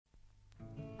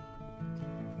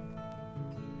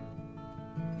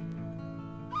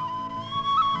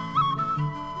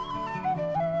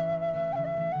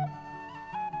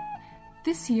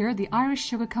This year, the Irish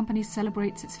Sugar Company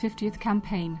celebrates its 50th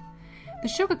campaign. The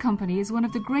Sugar Company is one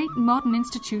of the great modern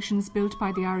institutions built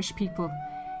by the Irish people.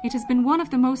 It has been one of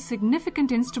the most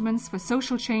significant instruments for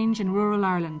social change in rural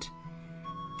Ireland.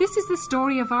 This is the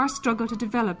story of our struggle to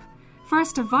develop,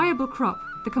 first a viable crop,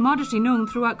 the commodity known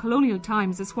throughout colonial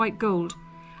times as white gold,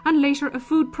 and later a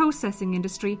food processing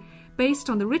industry based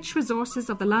on the rich resources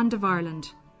of the land of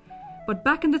Ireland. But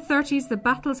back in the 30s, the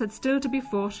battles had still to be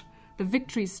fought, the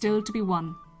victories still to be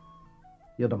won.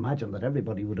 You'd imagine that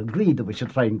everybody would agree that we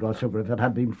should try and grow sugar if it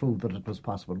had been proved that it was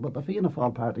possible. But the Fianna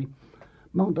Fáil party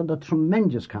mounted a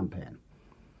tremendous campaign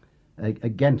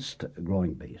against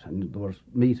growing beet. And there were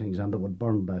meetings and they would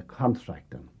burn the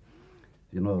contract. And,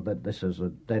 you know, that this is a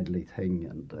deadly thing.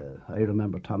 And I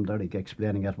remember Tom Derrick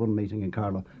explaining at one meeting in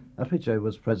Carlow, at which I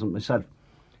was present myself.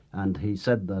 And he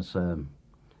said that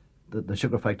the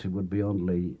sugar factory would be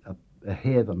only a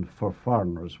haven for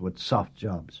foreigners with soft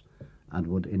jobs and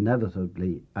would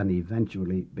inevitably and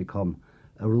eventually become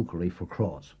a rookery for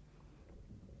crows.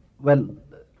 Well,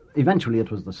 eventually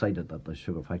it was decided that the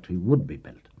sugar factory would be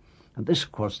built. And this,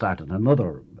 of course, started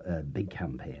another big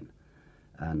campaign.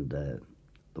 And there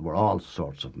were all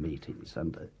sorts of meetings.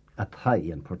 And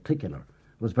Athy, in particular,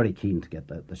 was very keen to get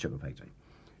the sugar factory.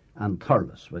 And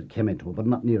Thurles came into it, but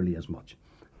not nearly as much.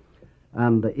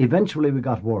 And eventually we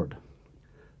got word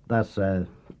that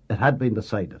it had been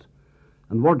decided.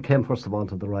 And word came, first of all,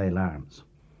 to the Royal Arms.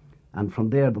 And from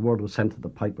there, the word was sent to the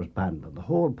Pipers Band. And the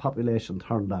whole population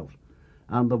turned out.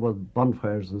 And there were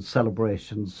bonfires and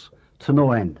celebrations to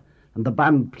no end. And the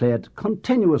band played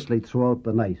continuously throughout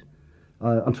the night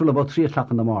until about 3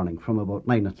 o'clock in the morning, from about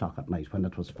 9 o'clock at night, when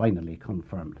it was finally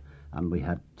confirmed. And we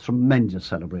had tremendous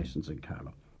celebrations in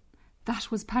Carlow.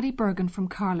 That was Paddy Bergen from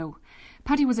Carlow.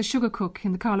 Paddy was a sugar cook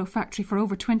in the Carlow factory for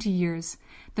over 20 years.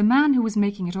 The man who was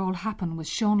making it all happen was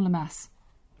Sean Lemass.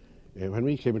 When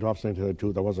we came into office in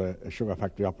 1992, there was a sugar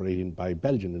factory operating by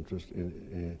Belgian interest,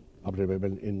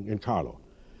 operated in Carlow.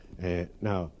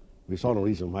 Now, we saw no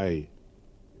reason why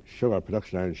sugar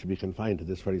production in Ireland should be confined to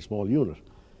this very small unit,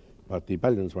 but the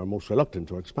Belgians were most reluctant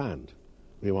to expand.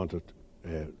 We wanted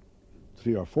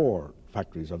 3 or 4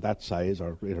 factories of that size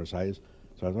or greater size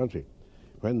throughout the country.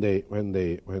 When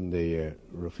they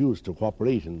refused to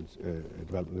cooperate in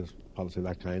developing this policy of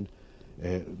that kind,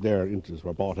 their interests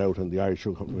were bought out and the Irish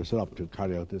Sugar Company was set up to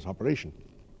carry out this operation.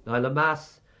 Now,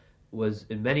 Lemass was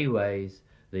in many ways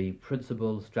the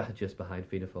principal strategist behind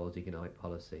Fianna Fáil's economic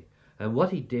policy. And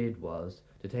what he did was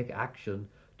to take action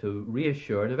to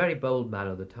reassure in a very bold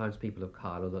manner the townspeople of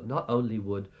Carlow that not only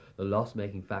would the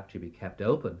loss-making factory be kept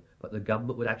open, but the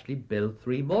government would actually build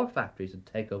 3 more factories and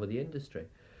take over the industry.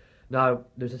 Now,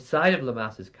 there's a side of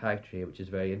Lemass's character here which is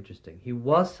very interesting. He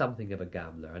was something of a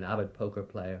gambler, an avid poker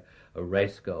player, a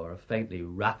racegoer, a faintly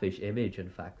raffish image, in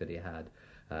fact, that he had,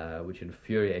 which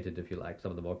infuriated, if you like,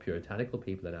 some of the more puritanical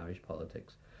people in Irish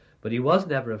politics. But he was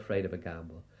never afraid of a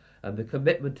gamble. And the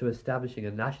commitment to establishing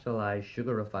a nationalised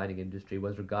sugar refining industry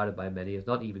was regarded by many as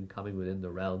not even coming within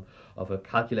the realm of a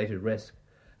calculated risk.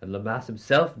 And Lemass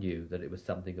himself knew that it was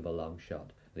something of a long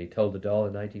shot. And he told the Dáil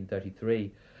in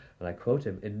 1933, and I quote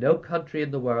him, "In no country in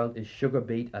the world is sugar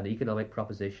beet an economic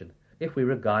proposition, if we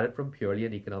regard it from purely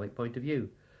an economic point of view.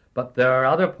 But there are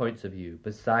other points of view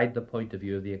beside the point of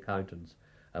view of the accountants,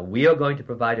 and we are going to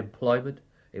provide employment.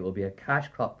 It will be a cash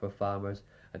crop for farmers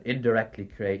and indirectly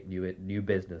create new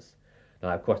business." Now,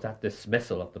 of course, that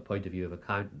dismissal of the point of view of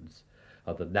accountants,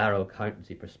 of the narrow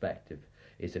accountancy perspective,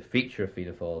 is a feature of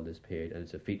Fianna Fáil in this period, and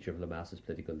it's a feature of Lemass's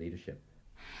political leadership.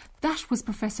 That was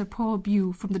Professor Paul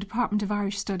Bew from the Department of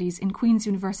Irish Studies in Queen's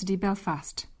University,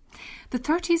 Belfast. The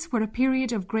 30s were a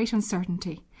period of great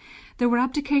uncertainty. There were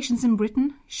abdications in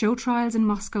Britain, show trials in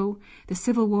Moscow, the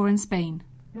civil war in Spain.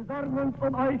 Wir sorgen uns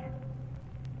euch,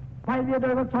 weil wir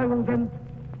der Überzeugung sind,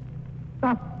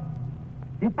 dass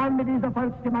die Bande dieser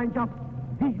Volksgemeinschaft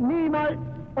sich niemals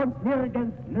und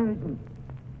nirgends lösen.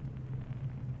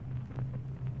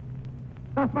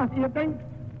 Das, was ihr denkt,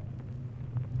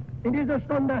 in dieser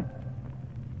Stunde,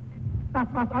 das,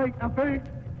 was euch erfüllt,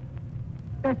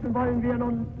 dessen wollen wir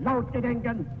nun laut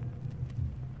gedenken.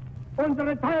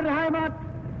 Unsere teure Heimat,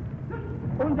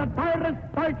 unser teures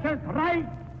deutsches Reich,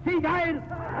 Sieg heil!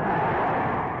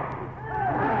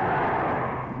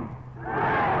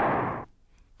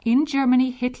 In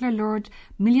Germany, Hitler lured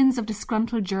millions of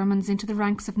disgruntled Germans into the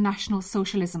ranks of National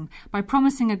Socialism by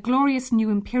promising a glorious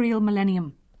new imperial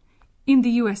millennium. In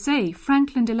the USA,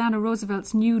 Franklin Delano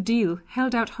Roosevelt's New Deal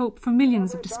held out hope for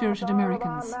millions of dispirited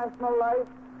Americans. National life,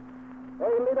 a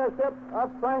leadership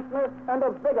of frankness and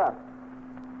of vigor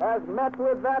has met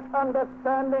with that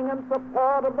understanding and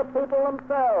support of the people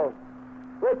themselves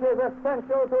which is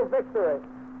essential to victory.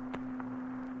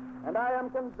 And I am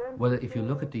convinced... Well, if you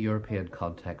look at the European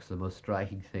context, the most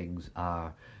striking things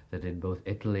are that in both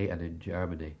Italy and in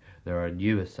Germany, there are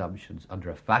new assumptions under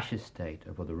a fascist state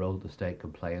about the role the state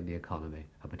can play in the economy,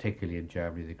 and particularly in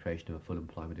Germany, the creation of a full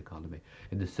employment economy.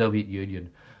 In the Soviet Union,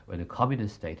 in a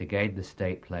communist state, again, the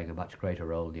state playing a much greater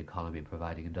role in the economy and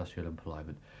providing industrial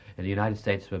employment. In the United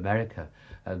States of America,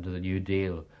 under the New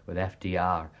Deal with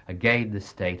FDR, again, the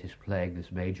state is playing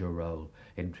this major role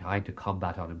in trying to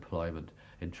combat unemployment,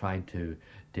 in trying to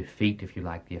defeat, if you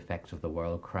like, the effects of the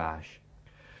world crash.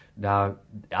 Now,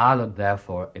 Ireland,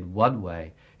 therefore, in one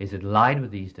way, is in line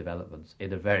with these developments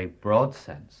in a very broad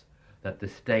sense, that the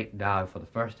state now, for the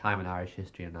first time in Irish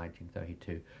history in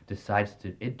 1932, decides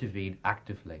to intervene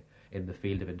actively in the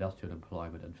field of industrial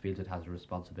employment and feels it has a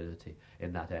responsibility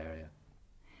in that area.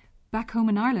 Back home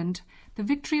in Ireland, the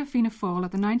victory of Fianna Fáil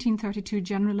at the 1932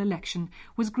 general election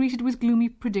was greeted with gloomy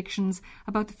predictions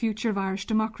about the future of Irish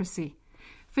democracy.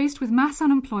 Faced with mass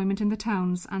unemployment in the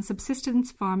towns and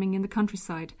subsistence farming in the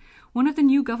countryside, one of the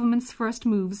new government's first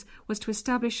moves was to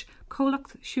establish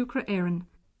Comhlacht Siúcra Éireann.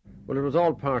 Well, it was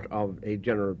all part of a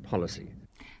general policy.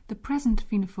 The present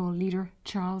Fianna Fáil leader,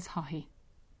 Charles Haughey.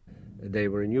 They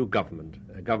were a new government,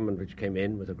 a government which came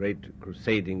in with a great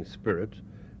crusading spirit.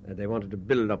 They wanted to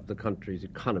build up the country's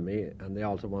economy, and they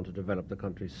also wanted to develop the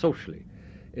country socially.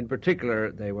 In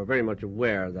particular, they were very much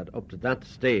aware that up to that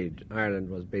stage, Ireland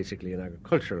was basically an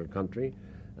agricultural country,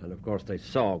 and of course they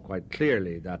saw quite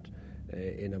clearly that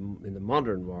in the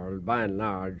modern world, by and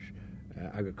large,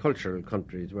 agricultural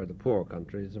countries were the poor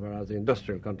countries, whereas the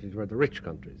industrial countries were the rich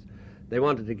countries. They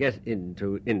wanted to get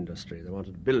into industry. They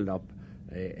wanted to build up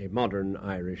a modern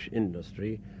Irish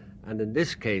industry, and in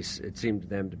this case it seemed to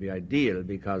them to be ideal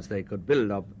because they could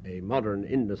build up a modern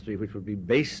industry which would be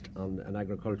based on an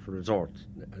agricultural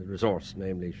resource,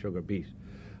 namely sugar beet.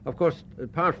 Of course,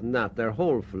 apart from that, their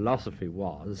whole philosophy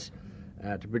was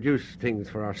to produce things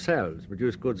for ourselves,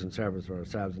 produce goods and services for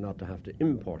ourselves, and not to have to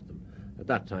import them. At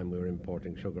that time we were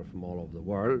importing sugar from all over the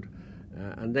world,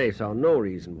 and they saw no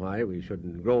reason why we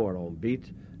shouldn't grow our own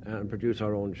beet and produce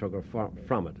our own sugar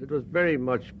from it. It was very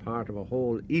much part of a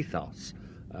whole ethos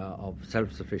of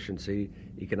self-sufficiency,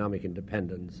 economic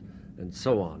independence, and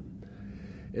so on.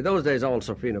 In those days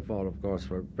also, Fianna Fáil, of course,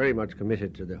 were very much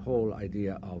committed to the whole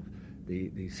idea of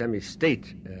the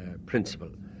semi-state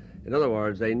principle. In other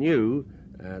words, they knew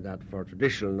that for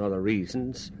traditional and other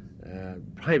reasons,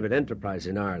 private enterprise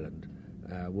in Ireland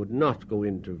would not go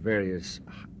into various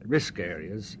risk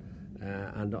areas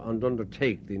and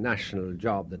undertake the national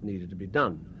job that needed to be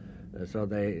done. So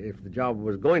if the job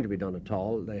was going to be done at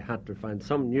all, they had to find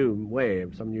some new way,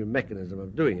 some new mechanism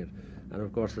of doing it. And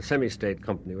of course the semi-state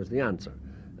company was the answer.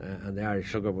 And the Irish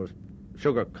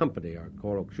Sugar Company, or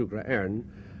Comhlacht Siúcra Éireann,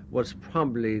 was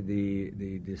probably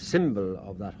the symbol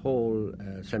of that whole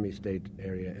semi-state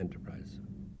area enterprise.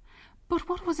 But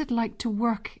what was it like to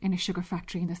work in a sugar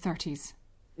factory in the 30s?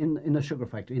 In a sugar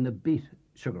factory, in a beet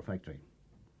sugar factory,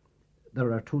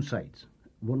 there are two sides.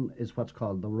 One is what's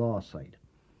called the raw side,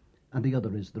 and the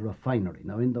other is the refinery.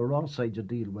 Now, in the raw side, you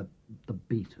deal with the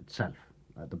beet itself.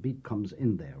 The beet comes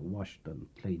in there, washed and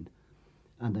cleaned,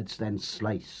 and it's then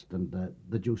sliced and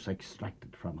the juice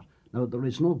extracted from it. Now, there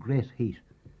is no great heat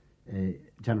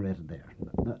generated there,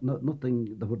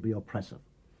 nothing that would be oppressive.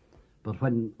 But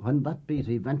when that beet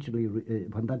eventually,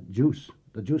 when the juice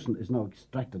is now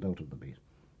extracted out of the beet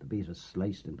is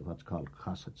sliced into what's called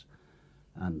cossets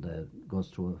and goes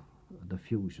through a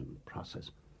diffusion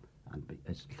process. And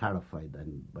it's clarified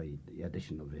then by the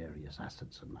addition of various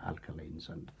acids and alkalines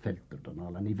and filtered and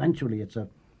all. And eventually it's a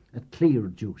clear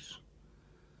juice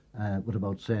with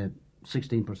about, say,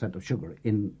 16% of sugar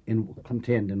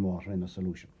contained in water in a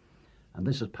solution. And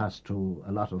this is passed through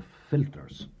a lot of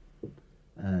filters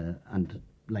and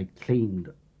cleaned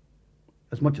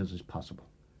as much as is possible.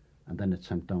 And then it's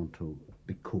sent down to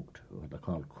be cooked, what they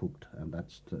call cooked, and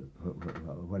that's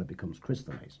where it becomes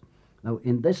crystallized. Now,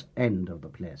 in this end of the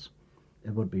place,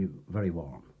 it would be very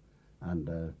warm,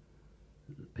 and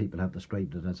people have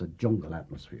described it as a jungle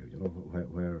atmosphere,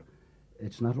 where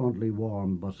it's not only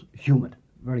warm but humid,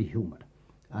 very humid,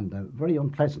 and very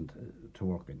unpleasant to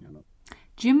work in,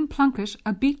 Jim Plunkett,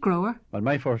 a beet grower. Well,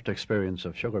 my first experience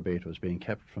of sugar beet was being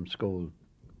kept from school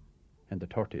in the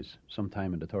 30s,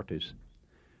 sometime in the 30s,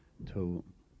 to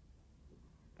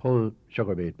pull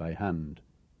sugar beet by hand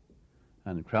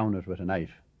and crown it with a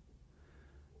knife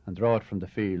and draw it from the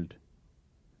field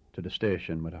to the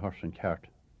station with a horse and cart.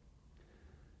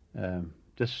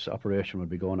 This operation would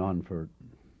be going on for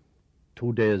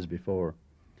 2 days before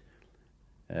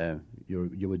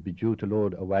you would be due to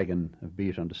load a wagon of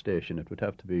beet on the station. It would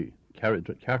have to be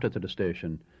carted to the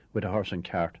station with a horse and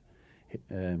cart,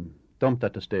 dumped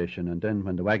at the station, and then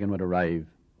when the wagon would arrive,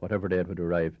 whatever day it would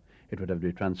arrive, it would have to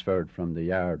be transferred from the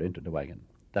yard into the wagon.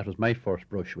 That was my first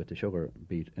brush with the sugar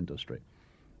beet industry.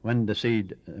 When the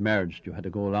seed emerged, you had to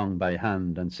go along by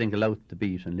hand and single out the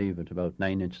beet and leave it about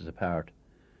 9 inches apart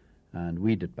and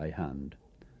weed it by hand.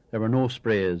 There were no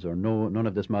sprays or none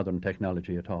of this modern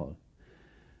technology at all.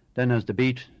 Then as the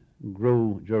beet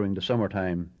grew during the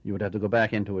summertime, you would have to go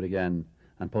back into it again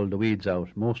and pull the weeds out,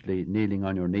 mostly kneeling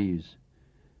on your knees,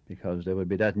 because they would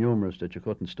be that numerous that you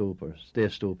couldn't stoop or stay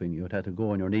stooping. You would have to go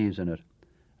on your knees in it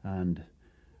and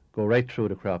go right through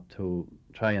the crop to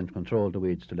try and control the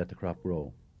weeds to let the crop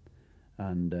grow.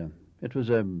 And it was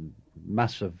a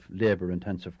massive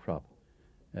labour-intensive crop,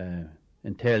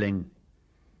 entailing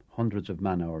hundreds of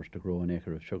man-hours to grow an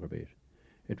acre of sugar beet.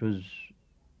 It was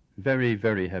very,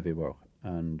 very heavy work.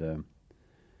 And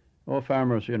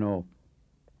farmers,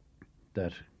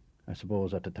 that I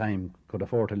suppose at the time could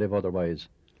afford to live otherwise,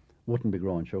 wouldn't be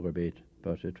growing sugar beet,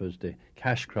 but it was the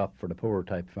cash crop for the poorer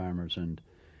type farmers, and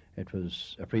it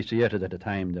was appreciated at the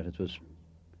time that it was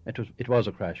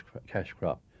a cash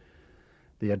crop.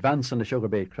 The advance in the sugar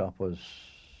beet crop was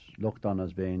looked on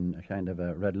as being a kind of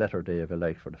a red letter day, if you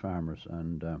like, for the farmers,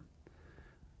 and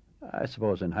I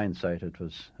suppose in hindsight it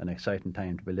was an exciting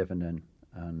time to be living in,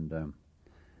 and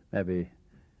maybe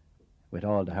with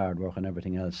all the hard work and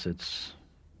everything else,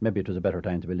 maybe it was a better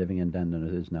time to be living in then than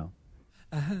it is now.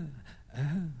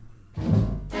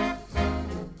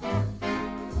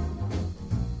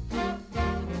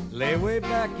 Lay way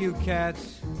back, you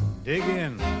cats. Dig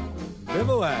in.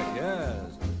 Bivouac,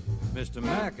 yes. Mr.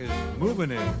 Mac is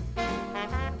moving in.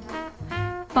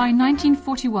 By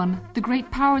 1941, the great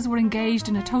powers were engaged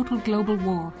in a total global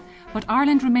war, but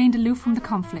Ireland remained aloof from the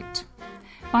conflict.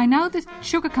 By now the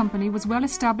sugar company was well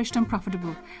established and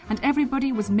profitable, and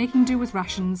everybody was making do with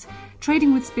rations,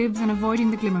 trading with spibs and avoiding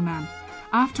the Glimmerman.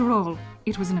 After all,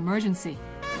 it was an emergency.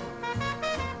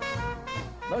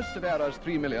 Most of Eira's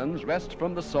 3 millions wrest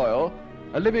from the soil,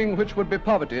 a living which would be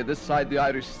poverty this side the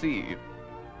Irish Sea.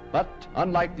 But,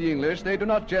 unlike the English, they do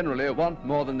not generally want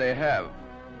more than they have.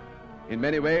 In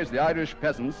many ways, the Irish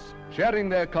peasants, sharing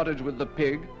their cottage with the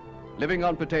pig, living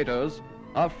on potatoes,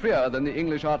 are freer than the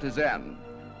English artisan.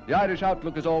 The Irish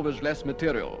outlook is always less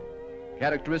material.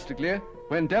 Characteristically,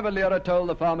 when De Valera told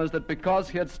the farmers that because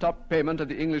he had stopped payment of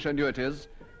the English annuities,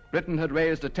 Britain had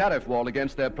raised a tariff wall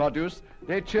against their produce,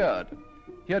 they cheered.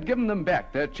 He had given them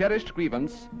back their cherished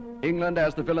grievance, England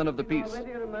as the villain of the peace. I'm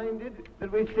already reminded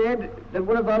that we said that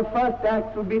one of our first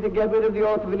acts would be to get rid of the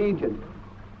oath of allegiance.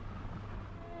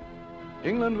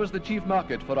 England was the chief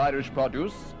market for Irish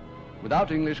produce.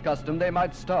 Without English custom, they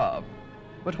might starve.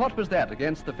 But what was that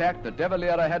against the fact that De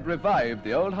Valera had revived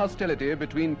the old hostility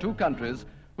between two countries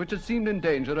which had seemed in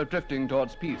danger of drifting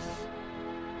towards peace?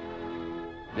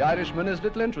 The Irishman is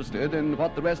little interested in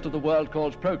what the rest of the world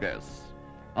calls progress.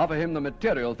 Offer him the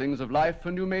material things of life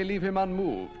and you may leave him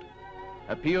unmoved.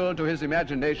 Appeal to his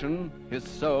imagination, his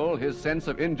soul, his sense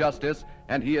of injustice,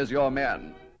 and he is your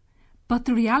man. But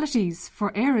the realities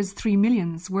for Eira's 3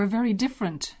 millions were very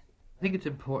different. I think it's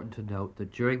important to note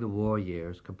that during the war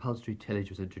years, compulsory tillage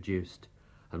was introduced,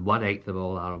 and 1/8 of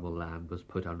all arable land was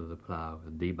put under the plough.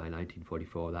 Indeed, by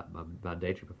 1944, that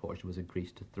mandatory proportion was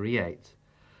increased to 3/8.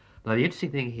 Now, the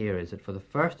interesting thing here is that for the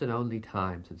first and only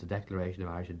time since the declaration of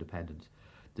Irish independence,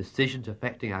 decisions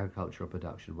affecting agricultural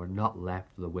production were not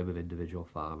left to the whim of individual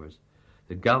farmers.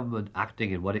 The government,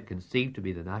 acting in what it conceived to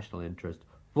be the national interest,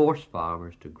 forced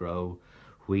farmers to grow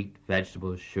wheat,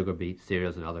 vegetables, sugar beet,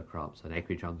 cereals and other crops, and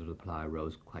acreage under the plough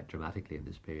rose quite dramatically in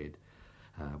this period,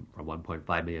 from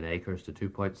 1.5 million acres to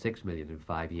 2.6 million in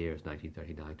 5 years,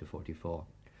 1939 to 44.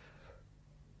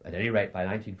 At any rate, by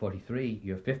 1943,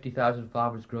 you have 50,000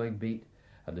 farmers growing beet,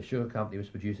 and the sugar company was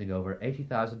producing over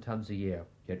 80,000 tonnes a year.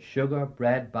 Yet sugar,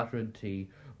 bread, butter and tea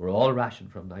were all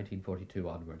rationed from 1942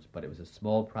 onwards, but it was a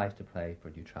small price to pay for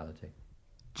neutrality.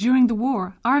 During the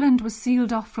war, Ireland was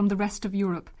sealed off from the rest of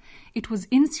Europe. It was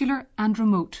insular and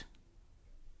remote.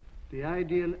 The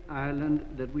ideal Ireland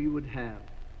that we would have,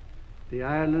 the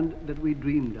Ireland that we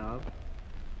dreamed of,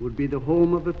 would be the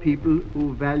home of a people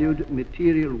who valued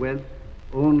material wealth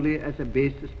only as a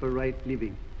basis for right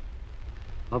living,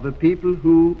 of a people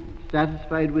who,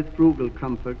 satisfied with frugal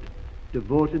comfort,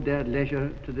 devoted their leisure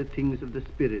to the things of the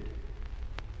spirit,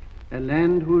 a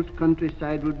land whose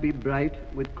countryside would be bright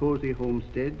with cosy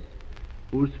homesteads,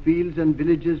 whose fields and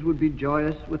villages would be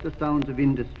joyous with the sounds of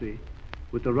industry,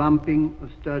 with the romping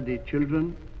of sturdy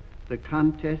children, the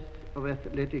contests of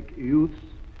athletic youths,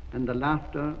 and the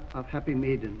laughter of happy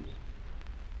maidens.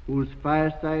 whose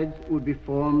firesides would be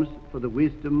forms for the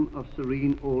wisdom of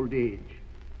serene old age.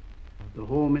 The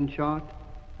home, in short,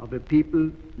 of a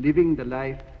people living the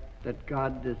life that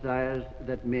God desires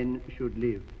that men should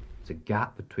live. There's a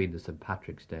gap between the St.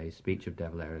 Patrick's Day speech of De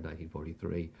Valera in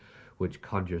 1943, which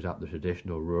conjures up the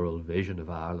traditional rural vision of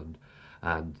Ireland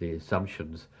and the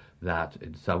assumptions that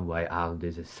in some way Ireland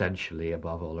is essentially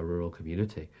above all a rural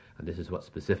community, and this is what's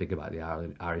specific about the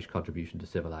Irish contribution to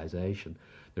civilization.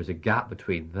 There's a gap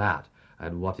between that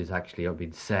and what is actually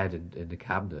being said in the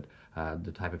cabinet and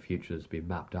the type of future that's been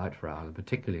mapped out for Ireland,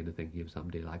 particularly in the thinking of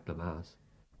somebody like Lemass.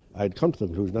 I'd come to the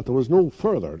conclusion that there was no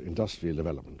further industrial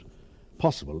development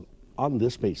possible on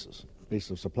this basis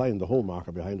of supplying the home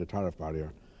market behind the tariff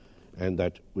barrier, and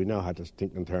that we now had to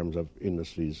think in terms of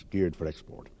industries geared for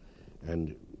export.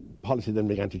 And policy then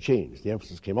began to change. The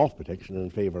emphasis came off protection and in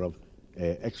favour of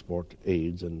export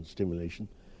aids and stimulation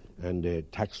and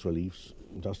tax reliefs,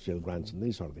 industrial grants and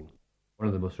these sort of things. One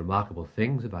of the most remarkable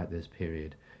things about this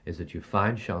period is that you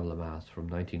find Sean Lemass from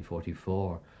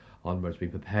 1944 onwards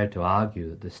being prepared to argue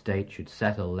that the state should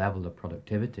set a level of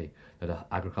productivity that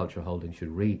agricultural holdings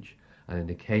should reach, and in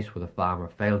the case where the farmer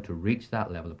failed to reach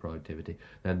that level of productivity,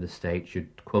 then the state should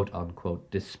quote-unquote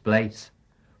displace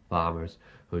farmers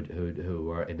who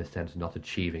were in a sense not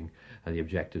achieving the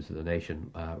objectives that the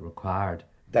nation required.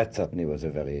 That certainly was a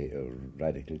very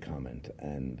radical comment,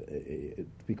 and to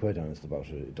be quite honest about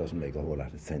it, it doesn't make a whole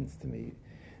lot of sense to me,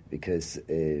 because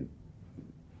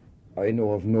I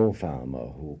know of no farmer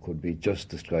who could be just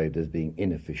described as being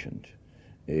inefficient.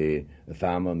 A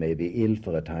farmer may be ill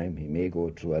for a time, he may go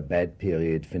through a bad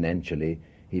period financially,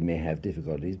 he may have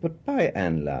difficulties, but by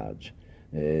and large,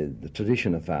 the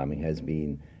tradition of farming has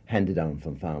been handed down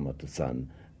from farmer to son,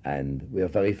 and we are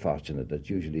very fortunate that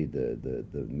usually the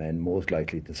man most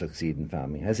likely to succeed in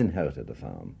farming has inherited a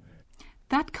farm.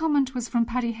 That comment was from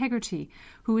Paddy Hegarty,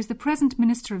 who is the present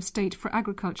Minister of State for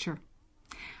Agriculture.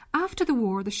 After the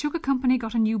war, the sugar company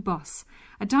got a new boss,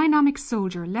 a dynamic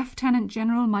soldier, Lieutenant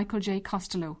General Michael J.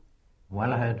 Costello.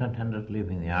 Well, I had intended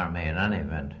leaving the army in any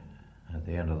event at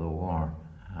the end of the war,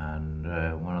 and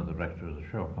one of the directors of the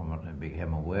sugar company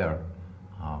became aware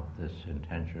of this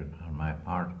intention on my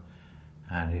part,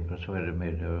 and he persuaded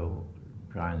me to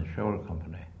join the sugar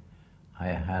company. I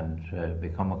had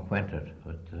become acquainted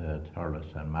with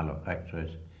Thurles and Mallow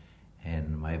factories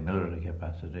in my military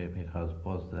capacity, because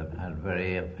both of them had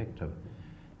very effective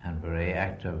and very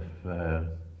active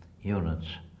units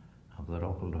of the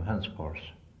local defence force.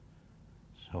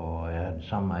 So I had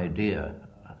some idea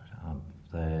of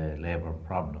the labour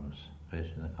problems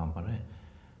facing the company,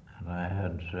 and I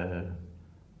had,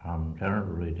 from general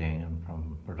reading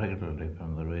and particularly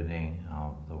from the reading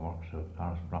of the works of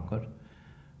Horace Plunkett,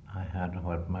 I had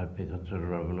what might be considered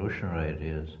revolutionary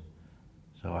ideas.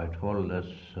 So I told this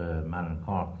man in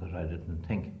Cork that I didn't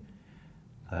think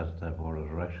that the board of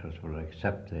directors would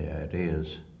accept the ideas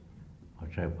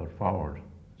which I put forward.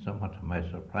 Somewhat to my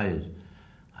surprise,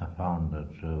 I found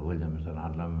that Williams and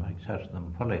Odlum accepted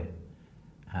them fully,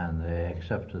 and they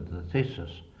accepted the thesis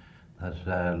that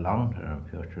the long-term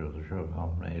future of the sugar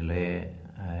company lay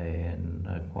in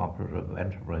a cooperative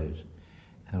enterprise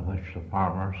in which the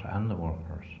farmers and the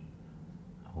workers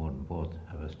would both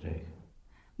have a stake.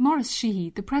 Maurice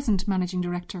Sheehy, the present Managing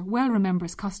Director, well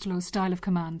remembers Costello's style of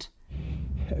command.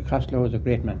 Costello was a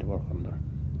great man to work under.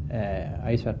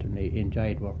 I certainly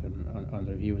enjoyed working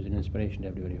under him. He was an inspiration to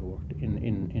everybody who worked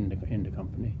in the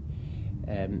company.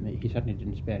 He certainly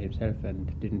didn't spare himself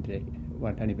and didn't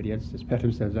want anybody else to spare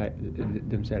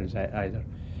themselves either.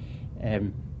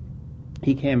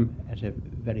 He came at a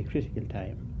very critical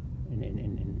time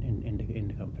in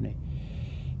the company,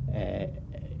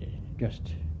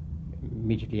 just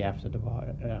immediately after the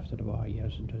war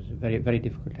years. It was a very, very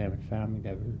difficult time at farming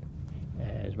level,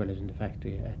 as well as in the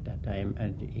factory at that time,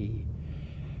 and he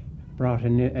brought a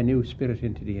new spirit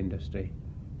into the industry,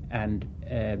 and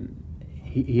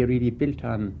he really built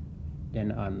on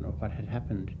what had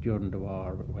happened during the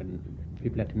war, when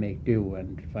people had to make do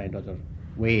and find other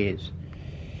ways.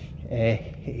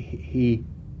 He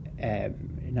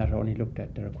not only looked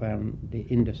at the requirement, the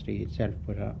industry itself,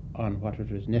 but on what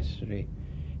it was necessary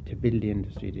to build the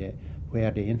industry, where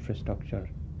the infrastructure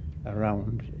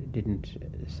around didn't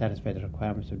satisfy the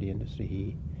requirements of the industry.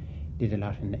 He did a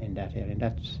lot in that area, and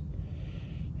that's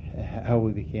how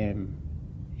we became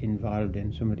involved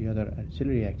in some of the other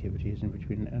ancillary activities in which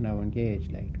we are now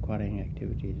engaged, like quarrying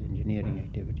activities, engineering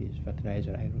activities,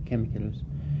 fertilizer, agrochemicals.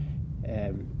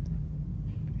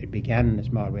 It began in a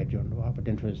small way during the war, but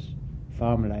then it was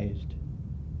formalised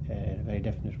in a very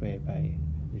definite way by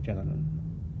the General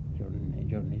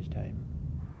during his time.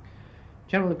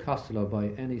 General Costello, by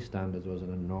any standards, was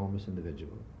an enormous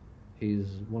individual. He's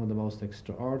one of the most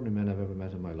extraordinary men I've ever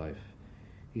met in my life.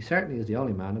 He certainly is the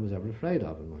only man I was ever afraid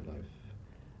of in my life.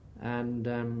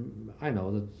 And I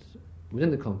know that within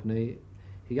the company,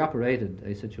 he operated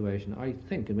a situation, I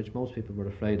think, in which most people were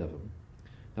afraid of him.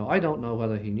 Now, I don't know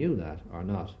whether he knew that or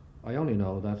not. I only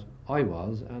know that I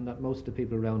was, and that most of the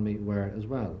people around me were as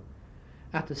well.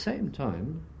 At the same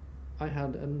time, I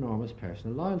had an enormous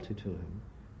personal loyalty to him,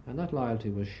 and that loyalty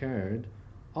was shared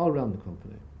all around the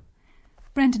company.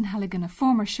 Brendan Halligan, a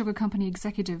former sugar company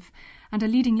executive and a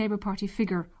leading Labour Party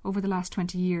figure over the last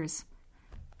 20 years.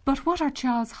 But what are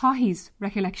Charles Haughey's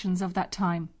recollections of that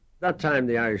time? That time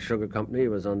the Irish Sugar Company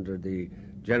was under the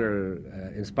general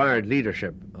inspired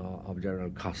leadership of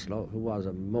General Costello, who was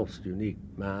a most unique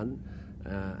man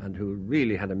and who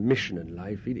really had a mission in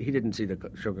life. He didn't see the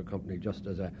sugar company just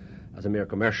as a mere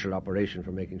commercial operation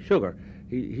for making sugar.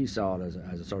 He saw it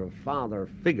as a sort of father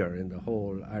figure in the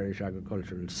whole Irish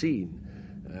agricultural scene.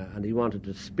 And he wanted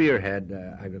to spearhead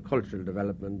agricultural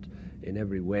development in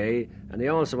every way, and he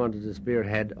also wanted to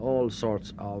spearhead all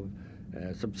sorts of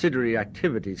subsidiary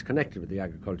activities connected with the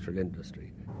agricultural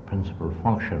industry. Principal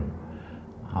function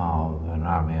of an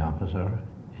army officer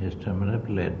is to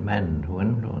manipulate men, to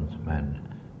influence men,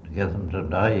 to get them to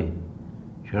die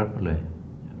cheerfully,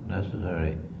 if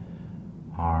necessary,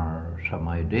 for some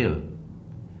ideal.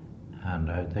 And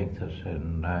I think that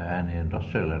in any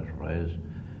industrial enterprise,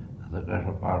 the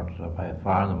greater part, by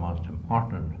far the most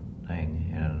important thing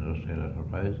in an industrial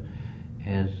enterprise,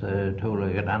 is the tool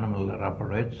like an animal that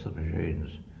operates the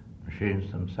machines.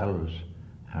 Machines themselves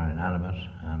are inanimate,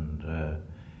 and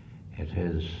it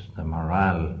is the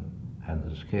morale and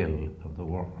the skill of the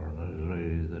worker that is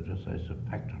really the decisive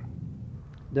factor.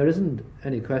 There isn't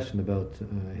any question about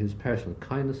his personal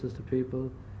kindnesses to people,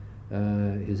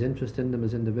 his interest in them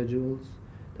as individuals,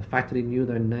 the fact that he knew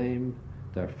their name,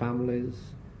 their families,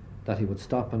 that he would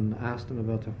stop and ask them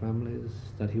about their families,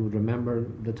 that he would remember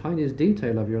the tiniest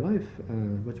detail of your life,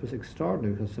 which was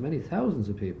extraordinary because so many thousands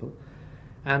of people.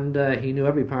 And he knew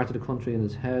every part of the country in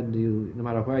his head. No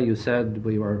matter where you said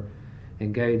we were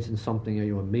engaged in something, or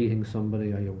you were meeting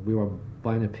somebody, or we were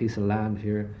buying a piece of land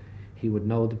here, he would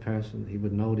know the person, he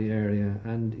would know the area,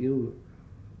 and you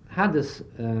had this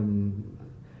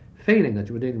feeling that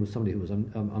you were dealing with somebody who was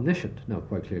omniscient. Now,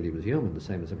 quite clearly he was human, the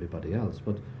same as everybody else,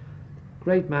 but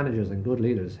great managers and good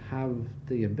leaders have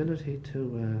the ability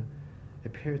to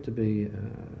appear to be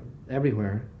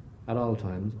everywhere at all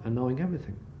times and knowing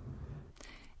everything.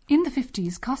 In the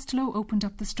 50s, Costello opened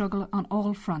up the struggle on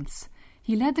all fronts.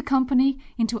 He led the company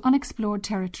into unexplored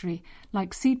territory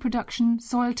like seed production,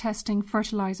 soil testing,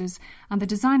 fertilisers and the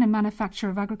design and manufacture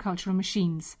of agricultural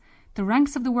machines. The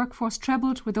ranks of the workforce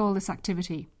trebled with all this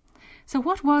activity. So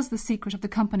what was the secret of the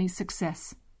company's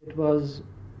success? It was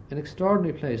an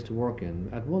extraordinary place to work in.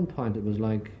 At one point it was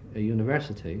like a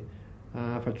university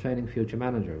for training future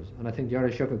managers, and I think the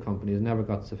Irish Sugar Company has never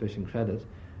got sufficient credit,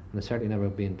 and has certainly never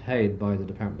been paid by the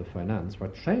Department of Finance for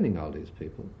training all these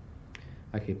people.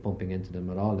 I keep bumping into them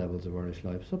at all levels of Irish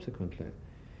life subsequently.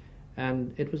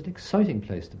 And it was an exciting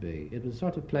place to be. It was the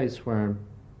sort of place where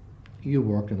you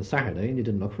worked on a Saturday and you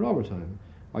didn't look for overtime,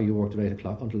 or you worked at 8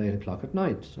 o'clock until 8 o'clock at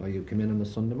night, or you came in on a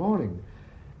Sunday morning.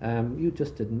 You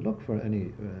just didn't look for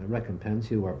any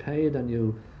recompense. You were paid, and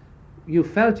you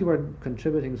felt you were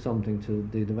contributing something to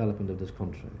the development of this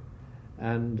country.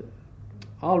 And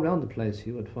all around the place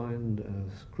you would find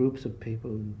groups of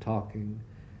people talking,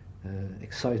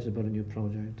 excited about a new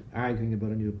project, arguing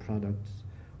about a new product,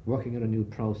 working on a new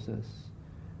process.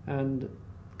 And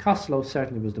Costello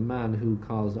certainly was the man who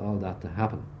caused all that to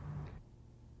happen.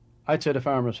 I'd say the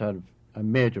farmers had a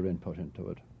major input into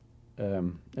it.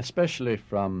 Especially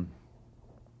from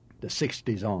the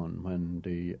 60s on, when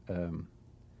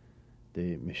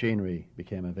the machinery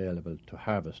became available to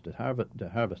harvest. The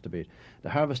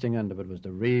harvesting end of it was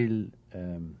the real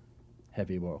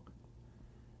heavy work.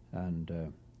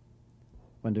 And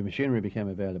when the machinery became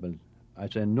available,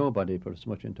 I'd say nobody put as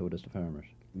much into it as the farmers.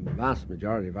 The vast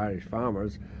majority of Irish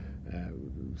farmers,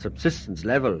 subsistence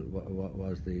level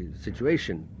was the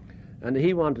situation. And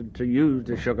he wanted to use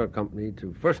the sugar company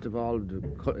to, first of all,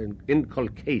 to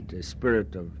inculcate a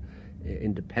spirit of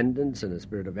independence and a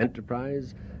spirit of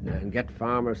enterprise and get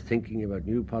farmers thinking about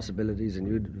new possibilities and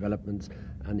new developments.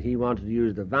 And he wanted to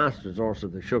use the vast resources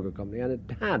of the sugar company, and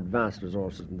it had vast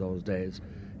resources in those days.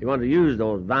 He wanted to use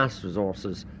those vast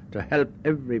resources to help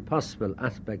every possible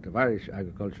aspect of Irish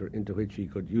agriculture into which he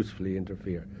could usefully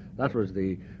interfere. That was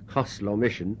the Costello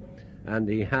mission, and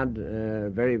he had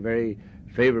a very, very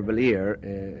favourable ear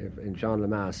in Sean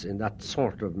Lemass in that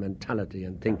sort of mentality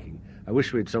and thinking I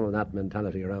wish we had some of that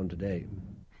mentality around today.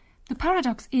 The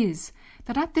paradox is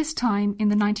that at this time in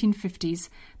the 1950s,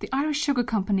 the Irish Sugar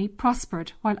Company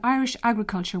prospered while Irish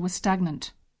agriculture was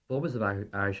stagnant. Performance of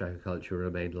Irish agriculture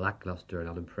remained lacklustre and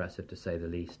unimpressive to say the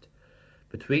least.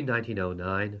 Between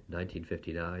 1909 and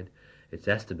 1959, it's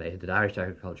estimated that Irish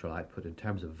agricultural output in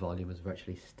terms of volume was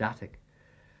virtually static,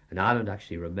 and Ireland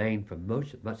actually remained for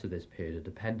much of this period a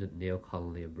dependent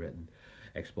neo-colony of Britain,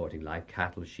 exporting live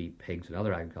cattle, sheep, pigs and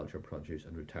other agricultural produce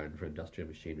in return for industrial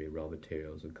machinery, raw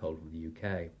materials and coal from the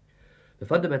UK. The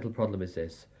fundamental problem is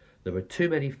this: there were too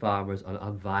many farmers on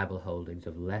unviable holdings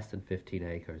of less than 15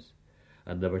 acres,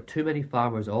 and there were too many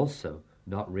farmers also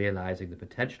not realising the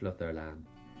potential of their land.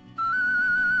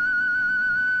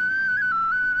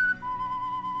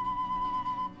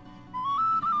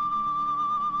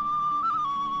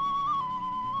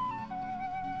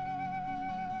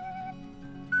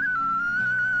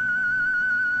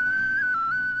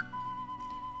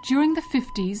 During the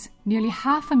 50s, nearly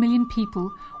 500,000 people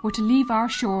were to leave our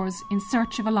shores in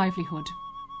search of a livelihood.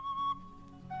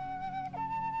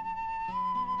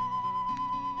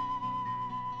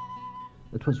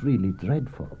 It was really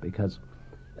dreadful because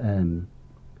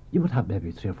you would have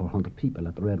maybe 300 or 400 people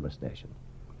at the railway station.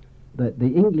 The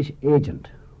English agent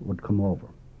would come over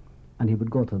and he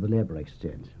would go to the labour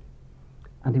exchange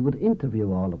and he would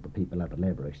interview all of the people at the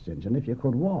labour exchange, and if you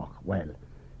could walk, well,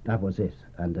 that was it,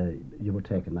 and you were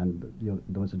taken, and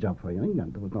there was a job for you in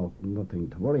England. There was nothing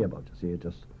to worry about. You see, you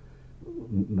just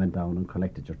went down and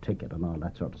collected your ticket and all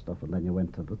that sort of stuff, and then you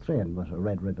went to the train with a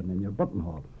red ribbon in your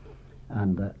buttonhole.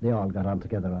 And they all got on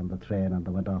together on the train, and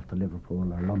they went off to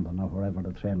Liverpool or London or wherever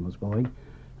the train was going,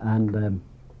 and then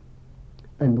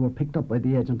they were picked up by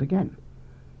the agent again,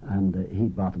 and he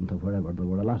brought them to wherever they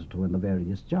were allotted to in the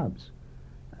various jobs.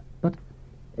 But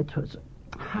it was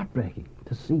heartbreaking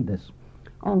to see this,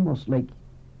 almost like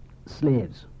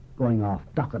slaves going off,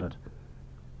 docketed,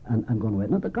 and going away.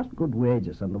 Now, they got good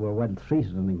wages and they were well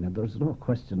treated in England, there's no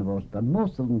question about it, and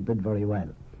most of them did very well.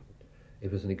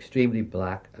 It was an extremely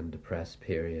black and depressed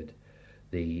period.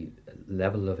 The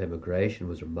level of immigration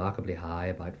was remarkably high.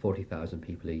 About 40,000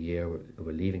 people a year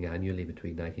were leaving annually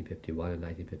between 1951 and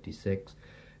 1956.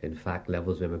 In fact,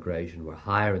 levels of immigration were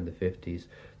higher in the 50s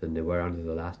than they were under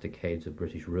the last decades of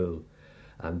British rule.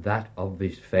 And that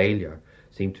obvious failure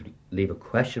seemed to leave a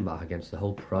question mark against the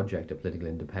whole project of political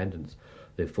independence.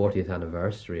 The 40th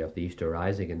anniversary of the Easter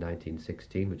Rising in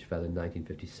 1916, which fell in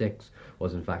 1956,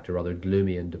 was in fact a rather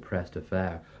gloomy and depressed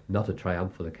affair, not a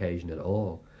triumphal occasion at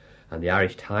all. And the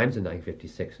Irish Times in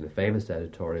 1956, in a famous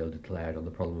editorial, declared on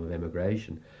the problem of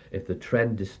immigration, if the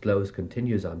trend disclosed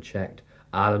continues unchecked,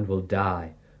 Ireland will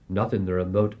die, not in the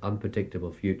remote,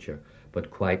 unpredictable future, but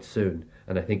quite soon.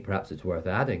 And I think perhaps it's worth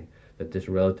adding that this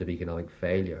relative economic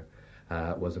failure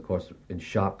was, of course, in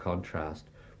sharp contrast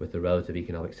with the relative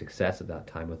economic success at that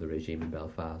time of the regime in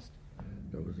Belfast.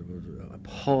 There was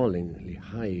appallingly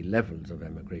high levels of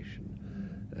emigration,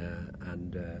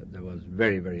 and there was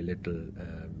very, very little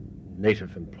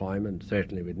native employment,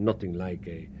 certainly with nothing like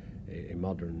a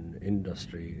modern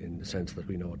industry in the sense that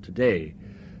we know it today.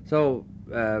 So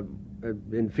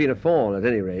in Fianna Fáil, at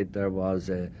any rate, there was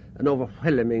an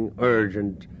overwhelming,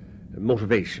 urgent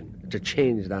motivation to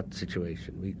change that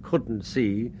situation. We couldn't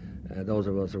see, those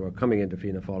of us who were coming into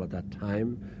Fianna Fáil at that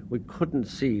time, we couldn't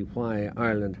see why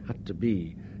Ireland had to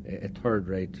be a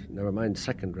third-rate, never mind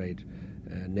second-rate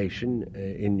nation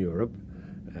in Europe,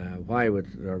 why with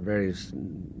our various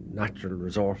natural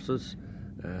resources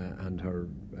and her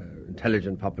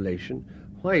intelligent population,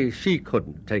 why she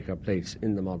couldn't take her place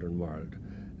in the modern world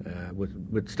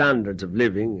with standards of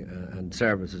living and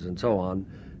services and so on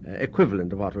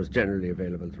equivalent to what was generally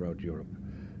available throughout Europe.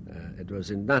 It was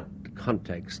in that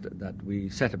context that we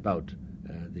set about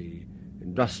the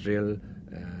industrial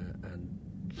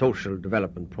and social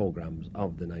development programs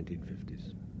of the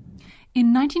 1950s.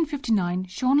 In 1959,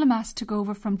 Sean Lemass took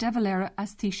over from De Valera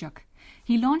as Taoiseach.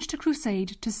 He launched a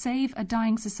crusade to save a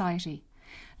dying society.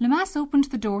 Lemass opened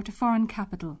the door to foreign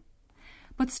capital.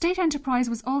 But state enterprise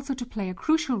was also to play a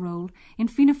crucial role in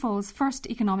Fianna Fáil's first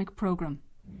economic programme.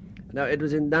 Now, it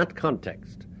was in that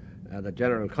context that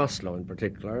General Costello in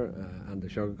particular and the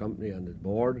Sugar Company and its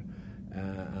board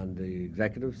and the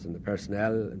executives and the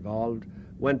personnel involved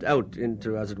went out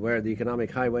into, as it were, the economic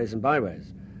highways and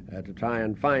byways to try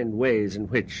and find ways in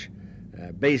which,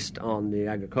 based on the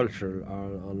agriculture,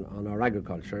 or on our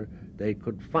agriculture, they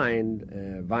could find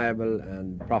viable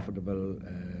and profitable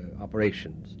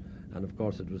operations. And of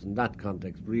course it was in that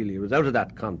context, really, it was out of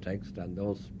that context and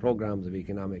those programs of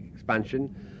economic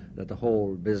expansion that the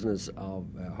whole business of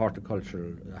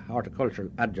horticultural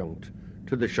adjunct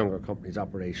to the Sugar Company's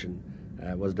operation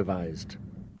was devised.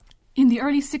 In the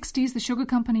early 60s, the sugar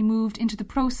company moved into the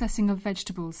processing of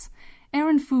vegetables.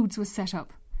 Erin Foods was set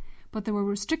up, but there were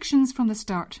restrictions from the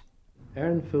start.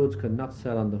 Erin Foods could not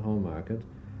sell on the home market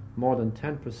more than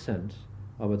 10%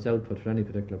 of its output for any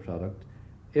particular product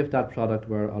if that product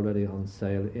were already on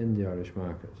sale in the Irish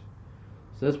market.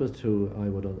 So this was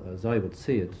as I would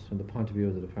see it, from the point of view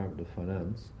of the Department of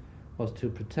Finance, was to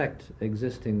protect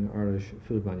existing Irish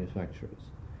food manufacturers.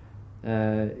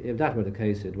 If that were the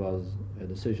case, it was a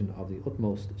decision of the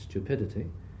utmost stupidity,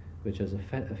 which has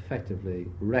effectively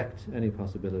wrecked any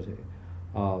possibility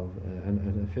of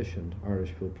an efficient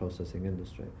Irish food processing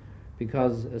industry,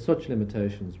 because such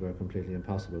limitations were completely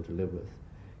impossible to live with.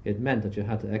 It meant that you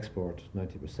had to export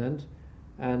 90%,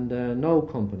 and no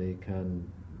company can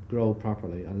grow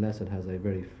properly unless it has a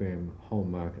very firm home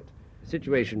market. The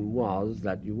situation was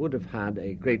that you would have had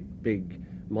a great big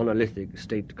monolithic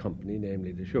state company,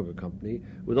 namely the sugar company,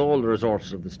 with all the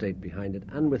resources of the state behind it,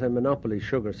 and with a monopoly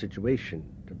sugar situation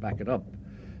to back it up.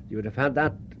 You would have had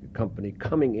that company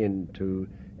coming into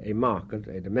a market,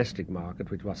 a domestic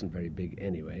market, which wasn't very big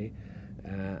anyway,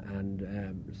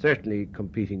 and certainly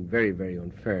competing very, very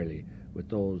unfairly with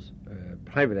those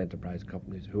private enterprise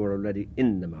companies who are already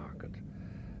in the market.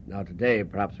 Now today,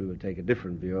 perhaps we will take a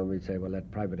different view and we'd say, well, let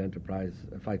private enterprise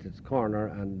fight its corner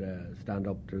and stand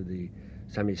up to the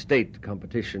semi-state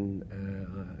competition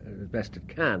as best it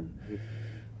can.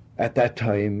 At that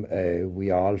time,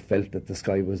 we all felt that the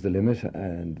sky was the limit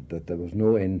and that there was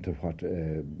no end to what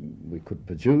we could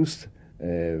produce,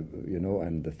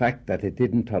 and the fact that it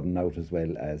didn't turn out as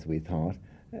well as we thought,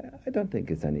 I don't think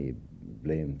it's any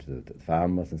blame to the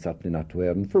farmers and certainly not to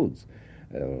Erin Foods.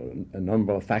 A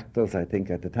number of factors, I think,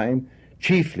 at the time,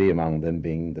 chiefly among them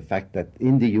being the fact that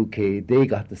in the UK they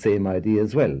got the same idea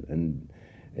as well, and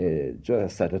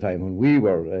just at a time when we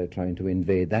were trying to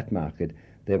invade that market,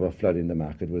 they were flooding the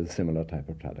market with a similar type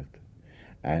of product.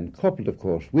 And coupled, of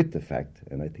course, with the fact,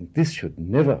 and I think this should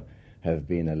never have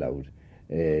been allowed,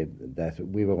 that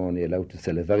we were only allowed to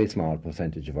sell a very small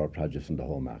percentage of our produce in the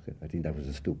home market. I think that was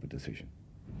a stupid decision.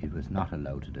 It was not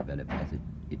allowed to develop as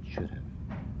it should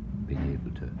have been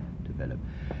able to develop.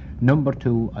 Number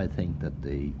two, I think that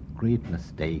the great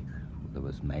mistake that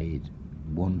was made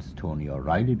once Tony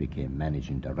O'Reilly became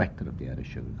managing director of the Irish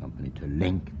Sugar Company to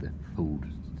link the food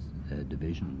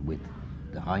division with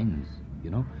the Heinz,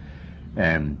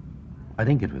 I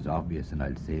think it was obvious, and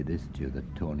I'll say this to you,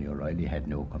 that Tony O'Reilly had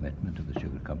no commitment to the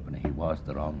sugar company. He was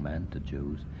the wrong man to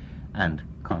choose, and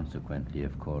consequently,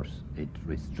 of course, it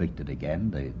restricted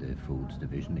again the foods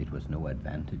division. It was no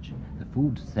advantage. The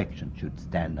food section should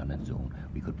stand on its own.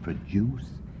 We could produce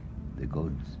the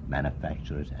goods,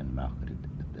 manufacture it, and market it.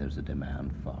 There's a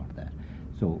demand for that.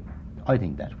 So I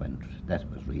think that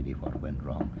was really what went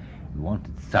wrong. We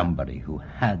wanted somebody who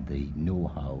had the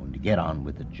know-how and to get on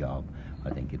with the job. I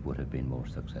think it would have been more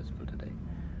successful today.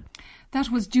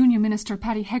 That was Junior Minister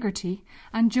Paddy Hegarty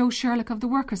and Joe Sherlock of the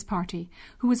Workers' Party,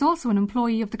 who was also an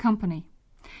employee of the company.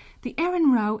 The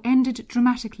Erin row ended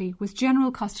dramatically with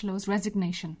General Costello's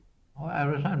resignation. I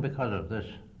resigned because of this,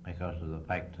 because of the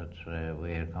fact that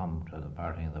we had come to the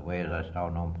parting of the ways. I saw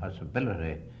no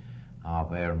possibility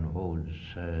of Erin Foods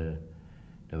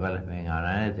developing on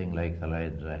anything like the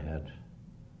lines I had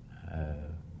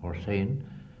foreseen,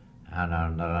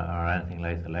 and or anything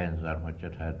like the lines on which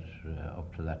it had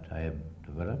up to that time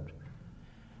developed.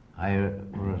 I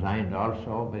resigned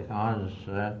also because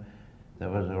there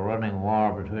was a running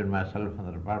war between myself and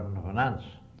the Department of Finance,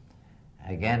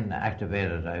 again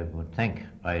activated, I would think,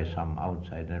 by some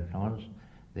outside influence.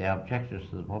 They objected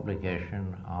to the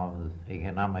publication of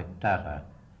economic data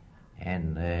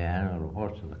in the annual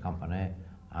reports of the company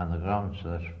on the grounds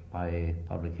that by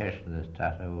publication of this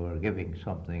data we were giving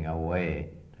something away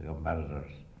to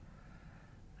competitors.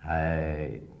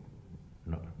 I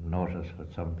noticed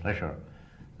with some pleasure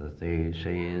that the EC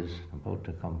is about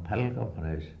to compel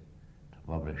companies to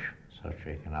publish such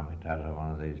economic data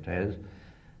one of these days,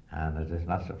 and it is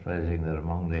not surprising that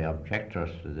among the objectors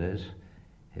to this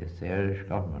is the Irish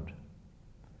government.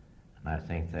 And I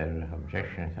think their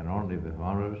objection can only be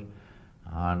founded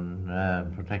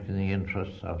on protecting the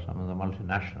interests of some of the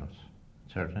multinationals,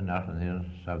 certainly not in the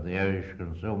interests of the Irish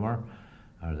consumer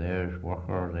or the Irish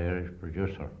worker or the Irish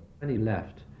producer. When he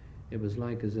left, it was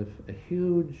like as if a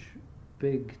huge,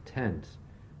 big tent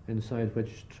inside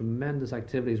which tremendous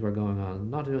activities were going on,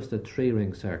 not just a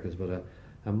three-ring circus, but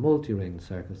a multi-ring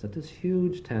circus, that this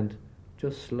huge tent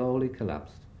just slowly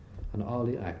collapsed and all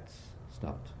the acts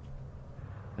stopped.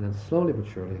 And then slowly but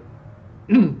surely,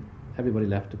 everybody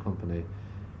left the company.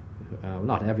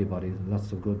 Not everybody,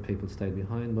 lots of good people stayed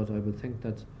behind, but I would think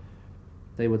that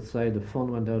they would say the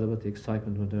fun went out of it, the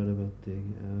excitement went out of it,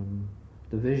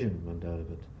 the vision went out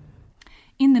of it.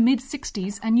 In the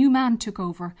mid-60s, a new man took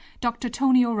over, Dr.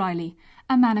 Tony O'Reilly,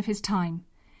 a man of his time.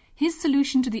 His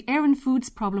solution to the Éireann Foods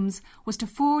problems was to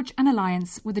forge an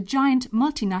alliance with the giant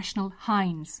multinational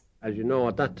Heinz. As you know,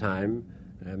 at that time,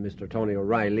 Mr. Tony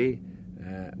O'Reilly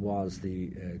was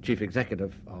the chief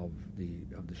executive of the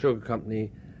sugar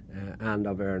company and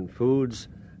of Éireann Foods,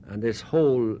 and this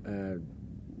whole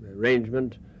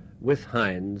arrangement with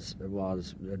Heinz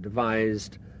was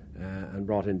devised and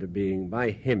brought into being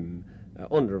by him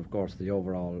under, of course, the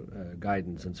overall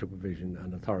guidance and supervision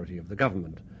and authority of the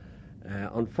government.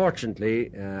 Unfortunately,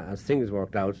 as things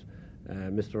worked out,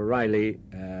 Mr. O'Reilly,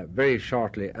 very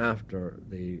shortly after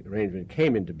the arrangement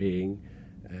came into being,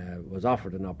 was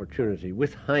offered an opportunity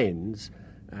with Heinz,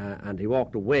 and he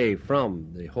walked away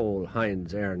from the whole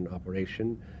Heinz Éireann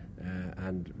operation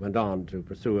and went on to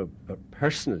pursue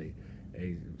personally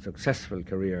a successful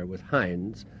career with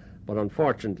Heinz. But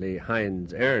unfortunately,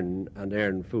 Heinz Éireann and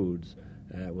Éireann Foods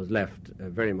was left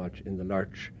very much in the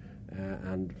lurch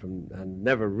and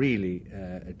never really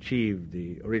achieved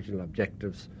the original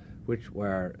objectives which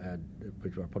were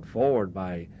put forward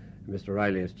by Mr.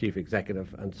 O'Reilly as chief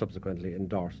executive and subsequently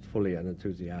endorsed fully and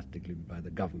enthusiastically by the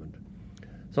government.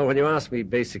 So when you ask me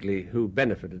basically who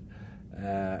benefited,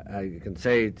 I can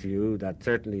say to you that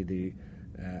certainly the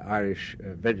Irish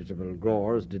vegetable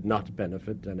growers did not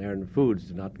benefit and Éireann Foods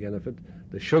did not benefit.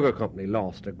 The sugar company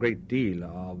lost a great deal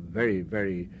of very,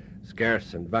 very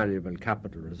scarce and valuable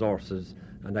capital resources,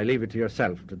 and I leave it to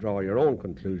yourself to draw your own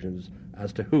conclusions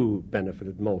as to who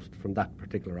benefited most from that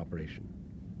particular operation.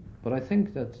 But I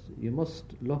think that you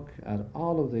must look at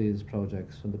all of these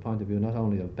projects from the point of view not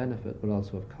only of benefit but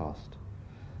also of cost.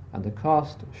 And the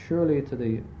cost surely to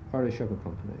the Irish Sugar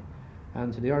Company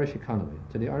and to the Irish economy,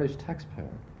 to the Irish taxpayer,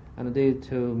 and indeed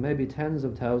to maybe tens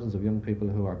of thousands of young people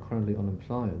who are currently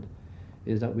unemployed,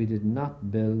 is that we did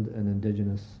not build an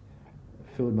indigenous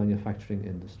food manufacturing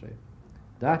industry.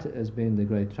 That has been the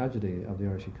great tragedy of the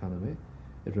Irish economy.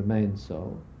 It remains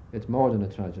so. It's more than a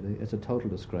tragedy. It's a total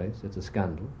disgrace. It's a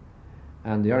scandal.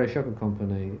 And the Irish Sugar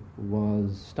Company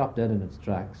was stopped dead in its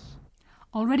tracks.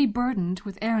 Already burdened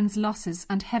with Éireann's losses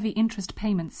and heavy interest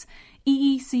payments,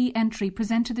 EEC entry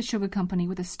presented the sugar company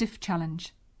with a stiff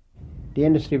challenge. The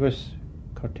industry was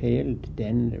curtailed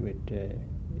then with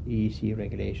EEC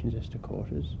regulations as to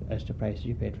quotas, as to prices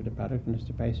you paid for the product, and as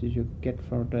to prices you get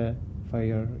for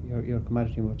your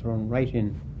commodity was thrown right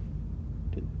in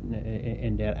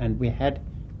there. And we had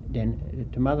then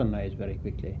to modernise very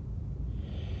quickly.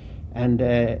 And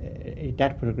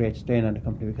that put a great strain on the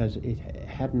company because it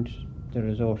hadn't the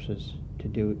resources to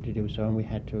do so, and we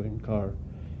had to incur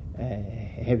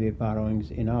heavy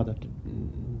borrowings in order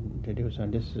to do so.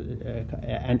 And this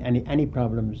and any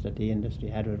problems that the industry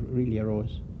had really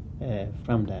arose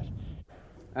from that.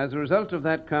 As a result of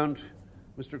that count,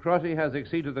 Mr. Crotty has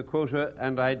exceeded the quota,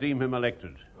 and I deem him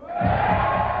elected.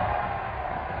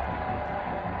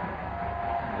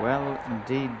 Well,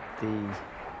 indeed, the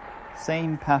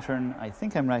same pattern. I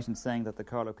think I'm right in saying that the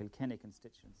Carlow-Kilkenny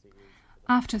constituency.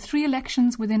 After 3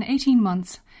 elections within 18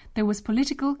 months, there was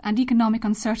political and economic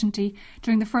uncertainty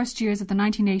during the first years of the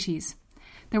 1980s.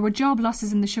 There were job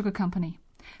losses in the sugar company.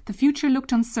 The future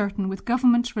looked uncertain, with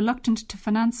government reluctant to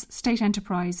finance state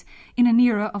enterprise in an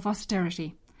era of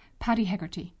austerity. Paddy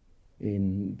Hegarty.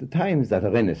 In the times that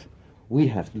are in it, we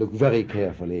have to look very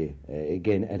carefully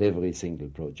again at every single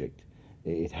project.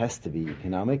 It has to be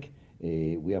economic.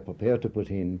 We are prepared to put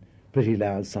in pretty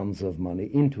large sums of money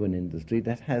into an industry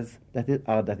that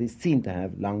is seen to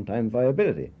have long-time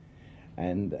viability.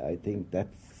 And I think that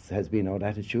has been our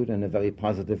attitude, and a very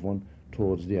positive one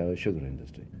towards the Irish sugar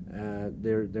industry.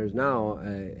 There's now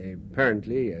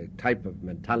apparently a type of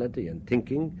mentality and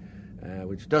thinking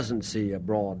which doesn't see a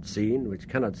broad scene, which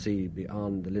cannot see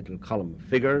beyond the little column of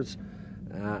figures,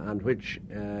 and which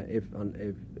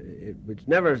which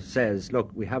never says,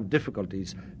 look, we have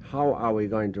difficulties, how are we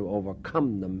going to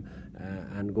overcome them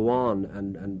and go on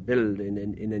and build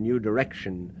in a new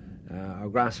direction or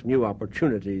grasp new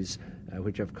opportunities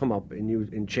which have come up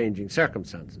in changing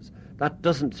circumstances. That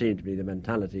doesn't seem to be the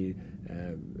mentality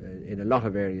in a lot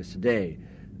of areas today.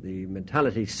 The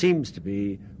mentality seems to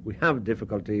be, we have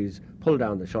difficulties, pull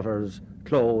down the shutters,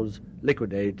 close,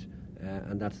 liquidate,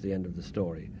 and that's the end of the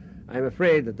story. I'm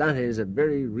afraid that is a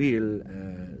very real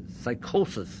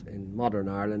psychosis in modern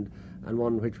Ireland, and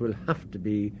one which will have to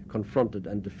be confronted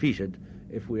and defeated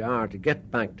if we are to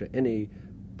get back to any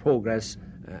progress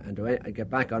and to get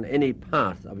back on any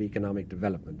path of economic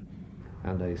development.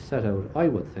 And they set out, I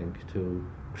would think, to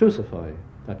crucify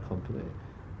that company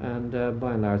and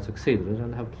by and large succeeded it,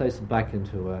 and have placed it back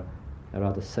into a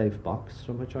rather safe box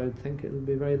from which I think it will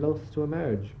be very loath to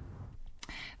emerge.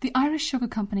 The Irish Sugar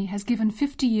Company has given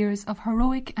 50 years of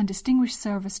heroic and distinguished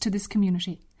service to this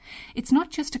community. It's not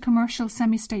just a commercial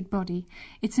semi-state body,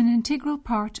 it's an integral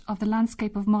part of the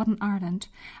landscape of modern Ireland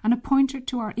and a pointer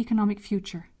to our economic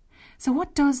future. So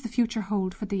what does the future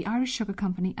hold for the Irish Sugar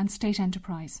Company and state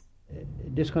enterprise?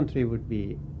 This country would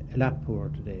be a lot poorer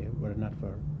today were it not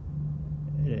for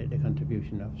the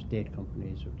contribution of state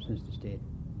companies since the state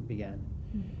began.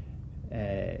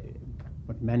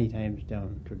 But many times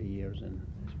down through the years, and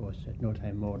I suppose at no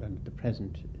time more than at the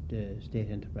present, the state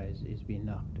enterprise is being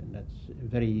knocked, and that's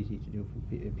very easy to do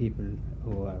for people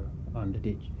who are on the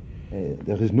ditch.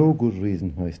 There is no good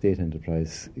reason why state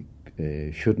enterprise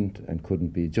shouldn't and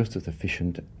couldn't be just as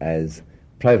efficient as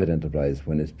private enterprise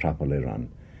when it's properly run.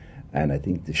 And I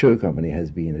think the Sugar Company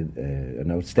has been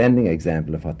an outstanding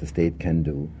example of what the state can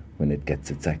do when it gets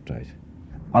its act right.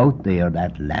 Out there,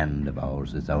 that land of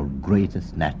ours is our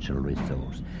greatest natural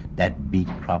resource. That beet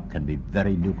crop can be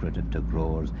very lucrative to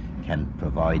growers, can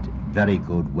provide very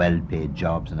good, well-paid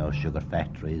jobs in our sugar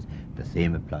factories. The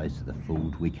same applies to the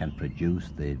food. We can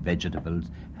produce the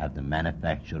vegetables, have them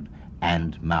manufactured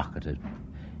and marketed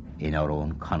in our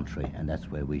own country, and that's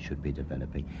where we should be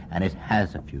developing. And it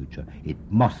has a future. It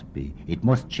must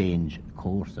change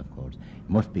course, of course. It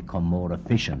must become more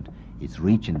efficient. It's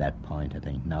reaching that point, I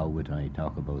think, now when I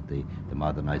talk about the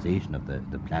modernisation of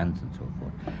the plants and so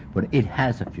forth. But it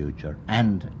has a future,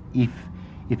 and if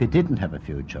it didn't have a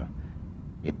future,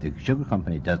 if the Sugar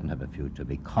Company doesn't have a future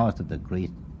because of the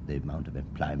amount of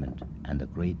employment and the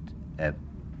great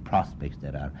prospects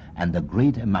there are, and the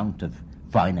great amount of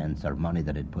finance or money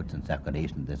that it puts in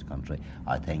circulation in this country,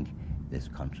 I think this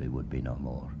country would be no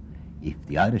more. If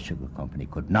the Irish Sugar Company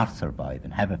could not survive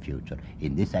and have a future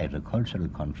in this agricultural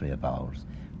country of ours,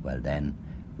 well then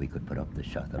we could put up the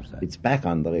shutters. It's back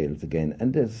on the rails again,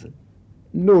 and there's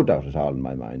no doubt at all in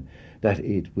my mind that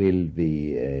it will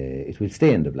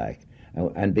stay in the black.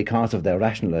 And because of their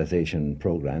rationalisation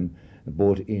programme,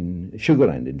 both in sugar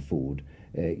and in food,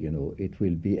 it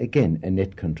will be again a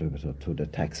net contributor to the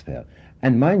taxpayer.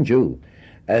 And mind you,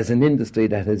 as an industry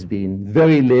that has been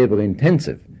very labour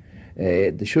intensive,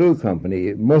 the Sugar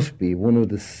Company must be one of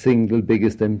the single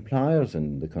biggest employers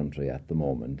in the country at the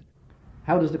moment.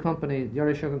 How does the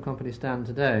Irish Sugar Company stand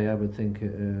today? I would think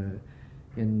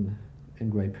in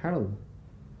great peril.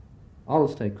 All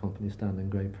state companies stand in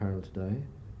great peril today.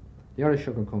 The Irish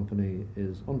Sugar Company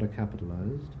is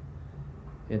undercapitalised.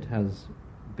 It has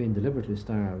been deliberately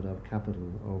starved of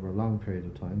capital over a long period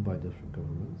of time by different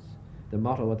governments. The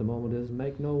motto at the moment is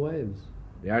make no waves.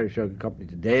 The Irish Sugar Company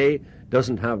today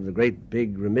doesn't have the great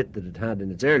big remit that it had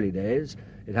in its early days.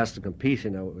 It has to compete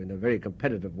in a very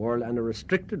competitive world and a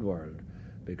restricted world,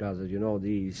 because, as you know,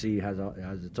 the EEC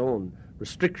has its own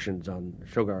restrictions on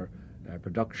sugar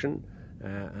production,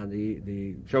 and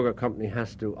the Sugar Company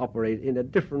has to operate in a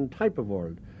different type of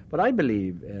world. But I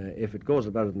believe if it goes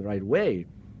about it in the right way,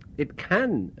 it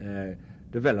can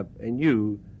develop a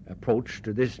new approach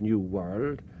to this new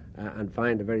world and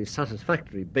find a very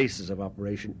satisfactory basis of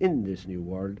operation in this new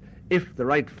world if the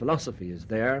right philosophy is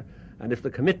there and if the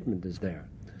commitment is there.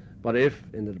 But if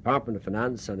in the Department of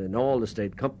Finance and in all the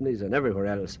state companies and everywhere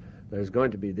else there's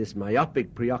going to be this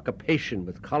myopic preoccupation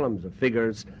with columns of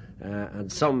figures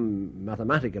and some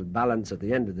mathematical balance at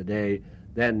the end of the day,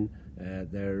 then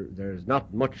there's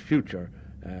not much future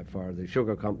for the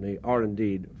Sugar Company or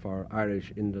indeed for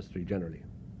Irish industry generally.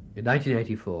 In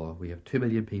 1984, we have 2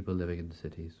 million people living in the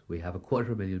cities. We have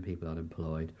 250,000 people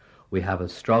unemployed. We have a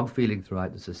strong feeling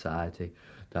throughout the society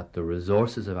that the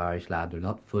resources of Irish land are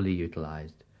not fully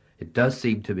utilised. It does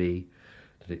seem to me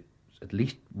that it's at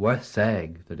least worth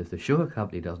saying that if the Sugar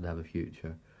Company doesn't have a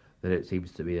future, then it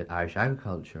seems to me that Irish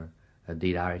agriculture,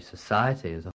 indeed Irish society as a